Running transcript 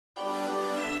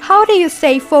How do you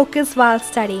stay focused while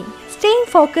studying? Staying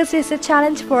focused is a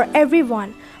challenge for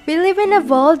everyone. We live in a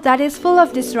world that is full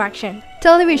of distraction.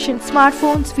 Television,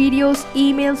 smartphones, videos,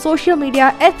 email, social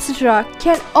media, etc.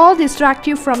 can all distract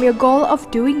you from your goal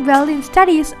of doing well in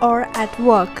studies or at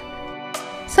work.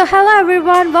 So hello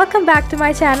everyone, welcome back to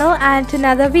my channel and to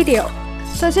another video.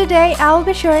 So today I will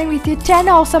be sharing with you 10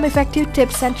 awesome effective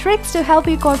tips and tricks to help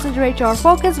you concentrate or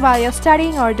focus while you're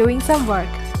studying or doing some work.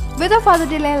 Without further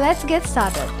delay, let's get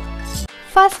started.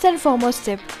 First and foremost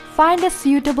tip, find a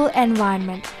suitable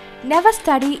environment. Never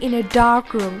study in a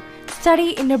dark room.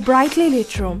 Study in a brightly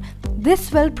lit room.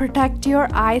 This will protect your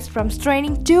eyes from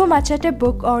straining too much at a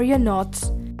book or your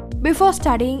notes. Before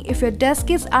studying, if your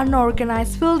desk is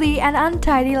unorganized, filthy and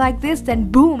untidy like this, then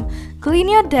boom! Clean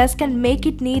your desk and make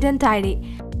it neat and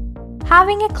tidy.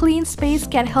 Having a clean space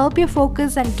can help you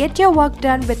focus and get your work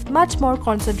done with much more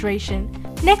concentration.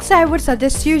 Next, I would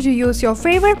suggest you to use your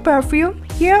favorite perfume.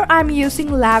 Here I am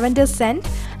using lavender scent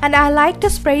and I like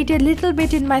to spray it a little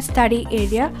bit in my study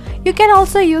area. You can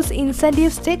also use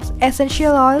incense sticks,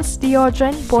 essential oils,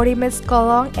 deodorant, body mist,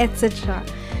 cologne, etc.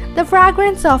 The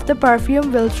fragrance of the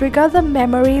perfume will trigger the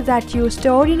memory that you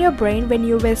stored in your brain when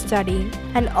you were studying.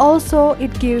 And also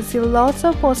it gives you lots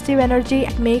of positive energy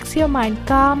and makes your mind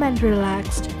calm and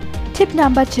relaxed. Tip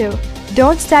number 2.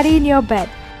 Don't study in your bed.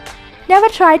 Never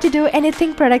try to do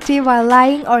anything productive while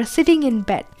lying or sitting in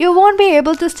bed. You won't be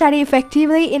able to study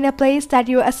effectively in a place that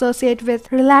you associate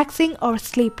with relaxing or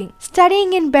sleeping.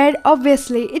 Studying in bed,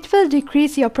 obviously, it will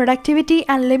decrease your productivity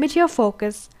and limit your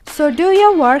focus. So do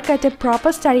your work at a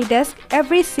proper study desk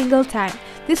every single time.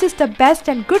 This is the best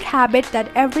and good habit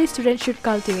that every student should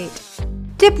cultivate.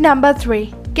 Tip number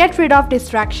 3. Get rid of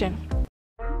distraction.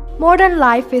 Modern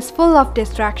life is full of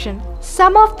distraction.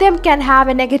 Some of them can have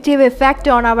a negative effect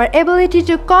on our ability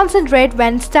to concentrate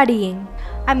when studying.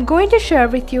 I'm going to share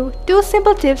with you 2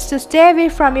 simple tips to stay away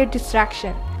from your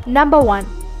distraction. Number 1.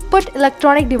 Put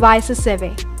electronic devices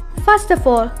away. First of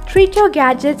all, treat your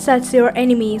gadgets as your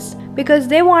enemies because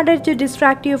they wanted to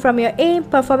distract you from your aim,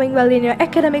 performing well in your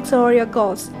academics or your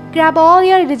goals. Grab all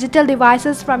your digital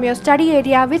devices from your study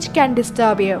area which can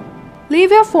disturb you. Leave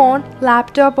your phone,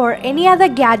 laptop or any other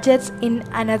gadgets in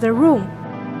another room.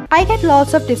 I get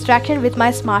lots of distraction with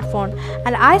my smartphone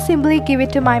and I simply give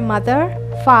it to my mother,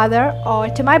 father or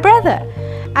to my brother.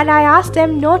 And I ask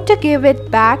them not to give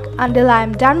it back until I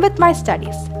am done with my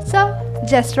studies. So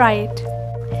just try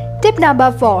it. Tip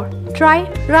number 4.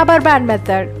 Try rubber band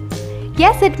method.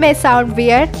 Yes, it may sound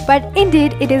weird, but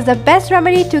indeed it is the best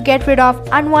remedy to get rid of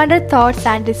unwanted thoughts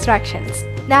and distractions.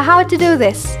 Now how to do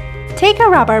this? Take a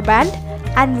rubber band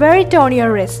and wear it on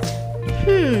your wrist.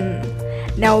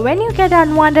 Now when you get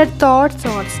unwanted thoughts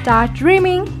or start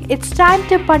dreaming, it's time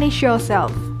to punish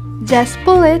yourself. Just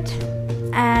pull it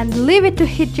and leave it to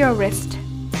hit your wrist.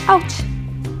 Ouch!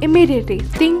 Immediately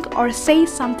think or say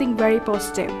something very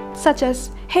positive, such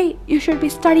as, hey, you should be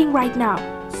studying right now.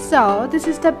 So this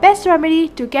is the best remedy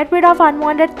to get rid of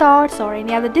unwanted thoughts or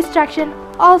any other distraction,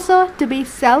 also to be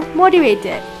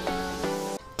self-motivated.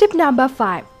 Tip number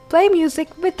 5. Play music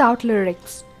without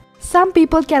lyrics. Some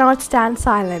people cannot stand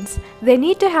silence. They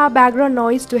need to have background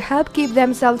noise to help keep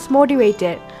themselves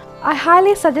motivated. I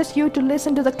highly suggest you to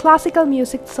listen to the classical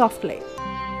music softly.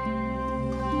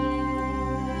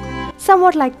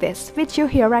 Somewhat like this, which you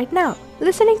hear right now.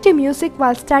 Listening to music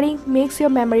while studying makes your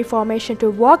memory formation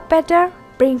to work better,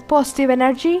 bring positive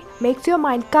energy, makes your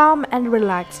mind calm and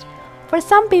relaxed. For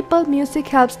some people, music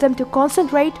helps them to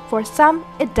concentrate, for some,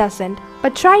 it doesn't.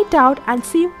 But try it out and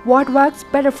see what works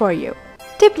better for you.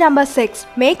 Tip number 6.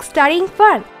 Make studying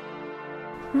fun.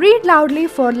 Read loudly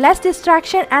for less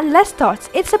distraction and less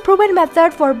thoughts. It's a proven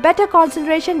method for better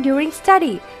concentration during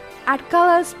study. Add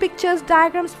colors, pictures,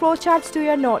 diagrams, flowcharts to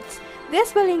your notes.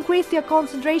 This will increase your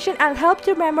concentration and help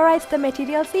you memorize the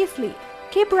materials easily.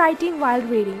 Keep writing while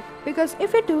reading, because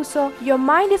if you do so, your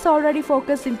mind is already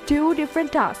focused in 2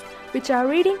 different tasks, which are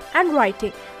reading and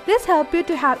writing. This helps you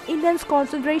to have intense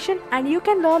concentration and you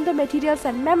can learn the materials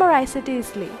and memorize it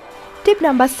easily. Tip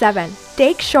number 7.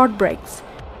 Take short breaks.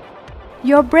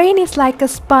 Your brain is like a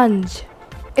sponge.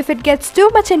 If it gets too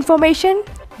much information,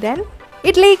 then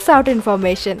it leaks out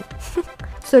information.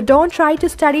 So don't try to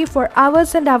study for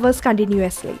hours and hours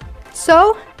continuously.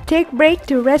 So take break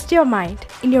to rest your mind.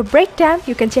 In your break time,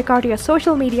 you can check out your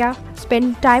social media,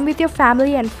 spend time with your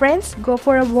family and friends, go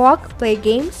for a walk, play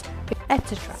games,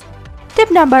 etc.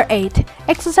 Tip number 8.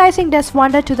 Exercising does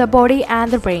wonder to the body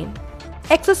and the brain.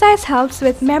 Exercise helps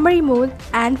with memory, mood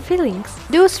and feelings.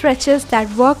 Do stretches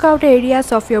that work out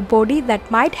areas of your body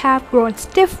that might have grown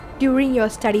stiff during your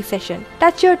study session.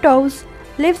 Touch your toes,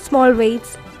 lift small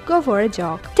weights, go for a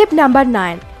jog. Tip number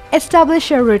 9.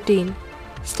 Establish a routine.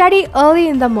 Study early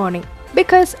in the morning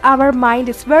because our mind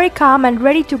is very calm and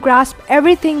ready to grasp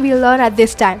everything we learn at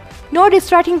this time. No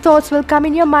distracting thoughts will come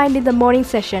in your mind in the morning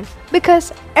session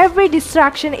because every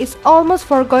distraction is almost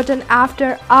forgotten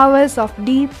after hours of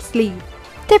deep sleep.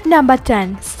 Tip number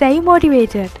 10. Stay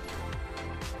motivated.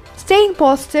 Staying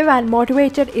positive and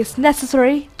motivated is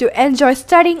necessary to enjoy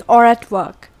studying or at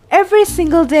work. Every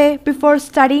single day before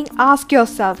studying, ask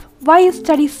yourself, why you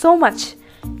study so much?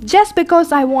 Just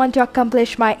because I want to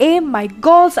accomplish my aim, my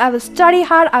goals, I will study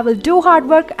hard, I will do hard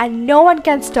work, and no one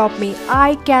can stop me.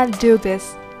 I can do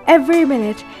this. Every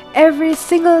minute, every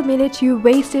single minute you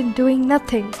waste in doing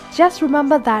nothing, just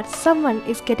remember that someone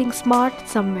is getting smart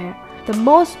somewhere. The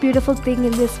most beautiful thing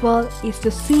in this world is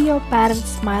to see your parents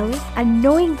smiling and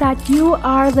knowing that you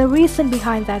are the reason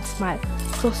behind that smile.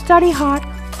 So study hard,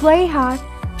 play hard,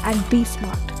 and be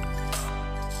smart.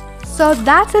 So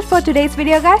that's it for today's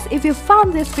video, guys. If you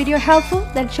found this video helpful,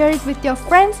 then share it with your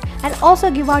friends and also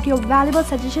give out your valuable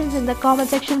suggestions in the comment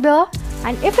section below.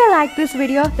 And if you like this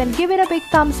video, then give it a big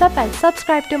thumbs up and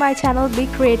subscribe to my channel Be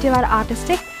Creative and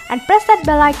Artistic, and press that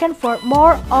bell icon for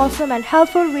more awesome and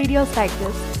helpful videos like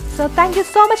this. So thank you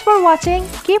so much for watching,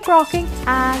 keep rocking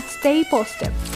and stay positive.